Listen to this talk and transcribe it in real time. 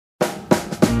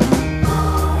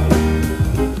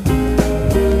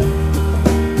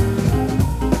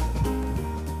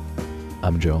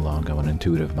I'm Joe Longo, an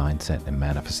intuitive mindset and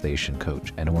manifestation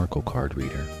coach and oracle card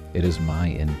reader. It is my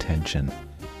intention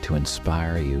to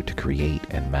inspire you to create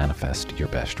and manifest your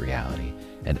best reality.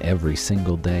 And every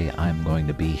single day, I'm going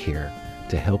to be here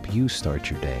to help you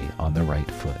start your day on the right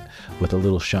foot with a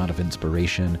little shot of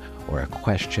inspiration or a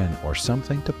question or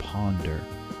something to ponder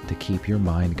to keep your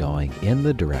mind going in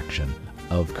the direction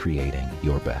of creating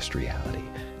your best reality.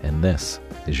 And this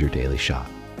is your daily shot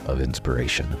of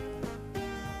inspiration.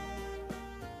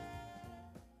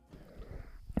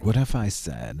 What if I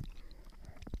said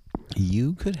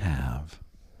you could have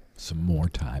some more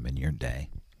time in your day,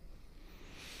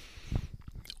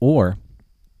 or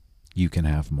you can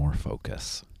have more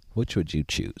focus? Which would you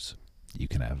choose? You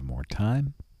can have more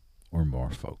time or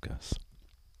more focus?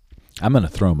 I'm going to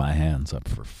throw my hands up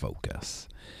for focus.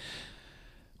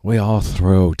 We all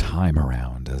throw time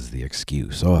around as the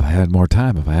excuse. Oh, if I had more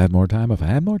time, if I had more time, if I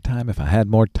had more time, if I had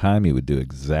more time, you would do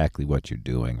exactly what you're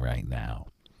doing right now.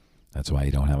 That's why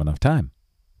you don't have enough time,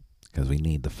 because we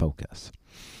need the focus.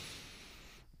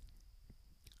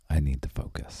 I need the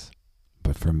focus.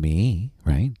 But for me,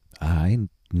 right, I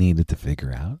needed to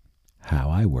figure out how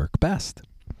I work best.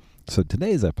 So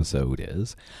today's episode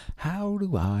is, how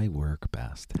do I work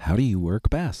best? How do you work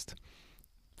best?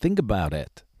 Think about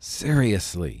it.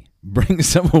 Seriously. Bring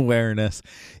some awareness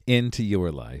into your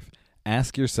life.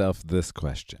 Ask yourself this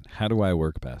question. How do I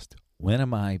work best? When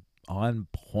am I on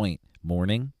point?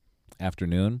 Morning?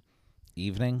 Afternoon,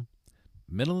 evening,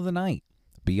 middle of the night?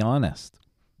 Be honest.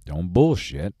 Don't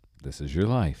bullshit. This is your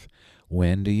life.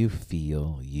 When do you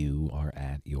feel you are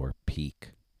at your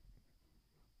peak?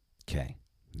 Okay,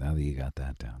 now that you got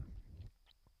that down,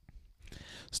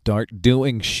 start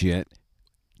doing shit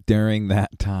during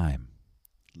that time.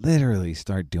 Literally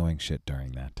start doing shit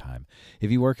during that time.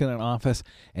 If you work in an office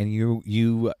and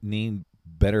you need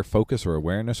better focus or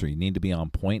awareness, or you need to be on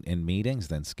point in meetings,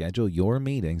 then schedule your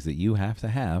meetings that you have to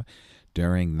have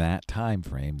during that time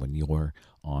frame when you're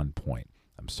on point.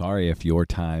 I'm sorry if your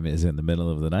time is in the middle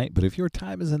of the night, but if your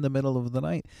time is in the middle of the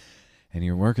night and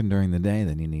you're working during the day,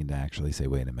 then you need to actually say,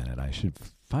 wait a minute, I should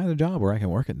find a job where I can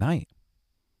work at night.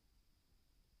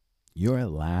 You're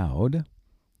allowed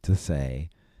to say,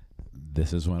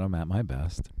 this is when I'm at my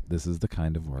best. This is the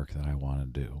kind of work that I want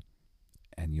to do.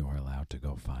 And you're allowed to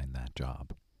go find that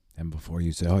job. And before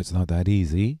you say, oh, it's not that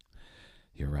easy,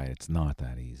 you're right, it's not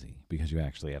that easy, because you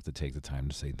actually have to take the time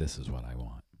to say, this is what I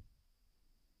want.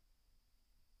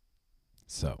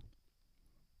 So,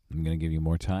 I'm going to give you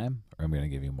more time, or I'm going to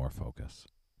give you more focus.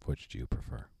 Which do you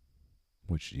prefer?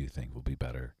 Which do you think will be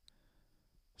better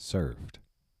served?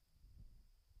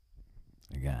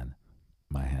 Again,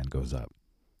 my hand goes up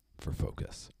for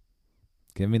focus.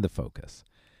 Give me the focus.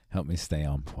 Help me stay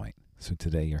on point. So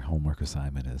today your homework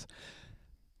assignment is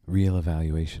real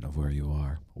evaluation of where you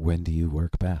are. When do you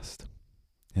work best?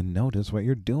 And notice what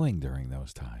you're doing during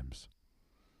those times.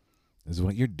 Is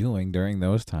what you're doing during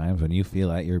those times when you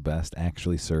feel at your best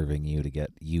actually serving you to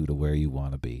get you to where you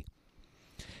want to be?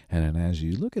 And then as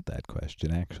you look at that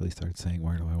question, actually start saying,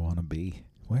 where do I want to be?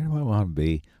 Where do I want to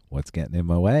be? What's getting in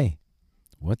my way?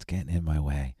 What's getting in my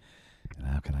way? And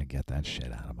how can I get that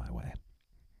shit out of my way?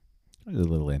 A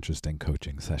little interesting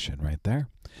coaching session right there.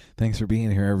 Thanks for being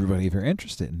here, everybody. If you're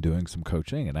interested in doing some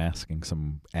coaching and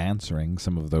answering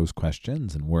some of those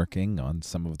questions and working on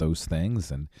some of those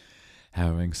things and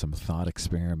having some thought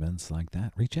experiments like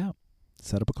that, reach out.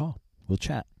 Set up a call. We'll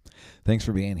chat. Thanks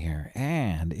for being here.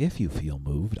 And if you feel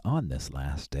moved on this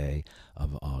last day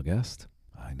of August,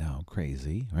 I know,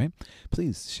 crazy, right?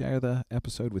 Please share the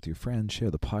episode with your friends.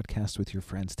 Share the podcast with your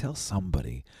friends. Tell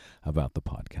somebody about the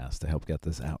podcast to help get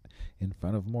this out in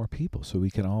front of more people so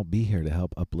we can all be here to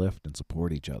help uplift and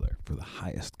support each other for the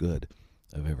highest good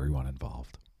of everyone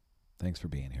involved. Thanks for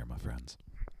being here, my friends.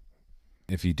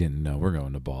 If you didn't know, we're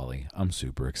going to Bali. I'm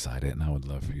super excited, and I would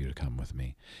love for you to come with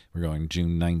me. We're going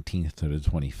June 19th to the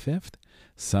 25th,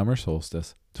 summer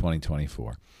solstice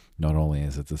 2024. Not only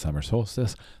is it the summer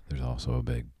solstice, there's also a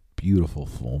big, beautiful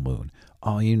full moon.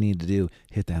 All you need to do,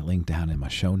 hit that link down in my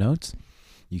show notes.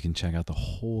 You can check out the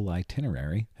whole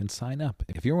itinerary and sign up.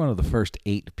 If you're one of the first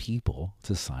 8 people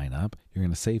to sign up, you're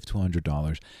going to save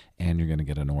 $200, and you're going to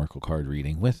get an oracle card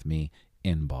reading with me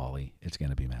in Bali. It's going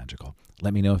to be magical.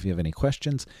 Let me know if you have any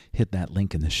questions. Hit that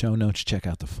link in the show notes. Check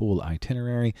out the full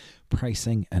itinerary,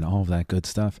 pricing, and all of that good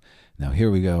stuff. Now here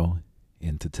we go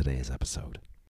into today's episode.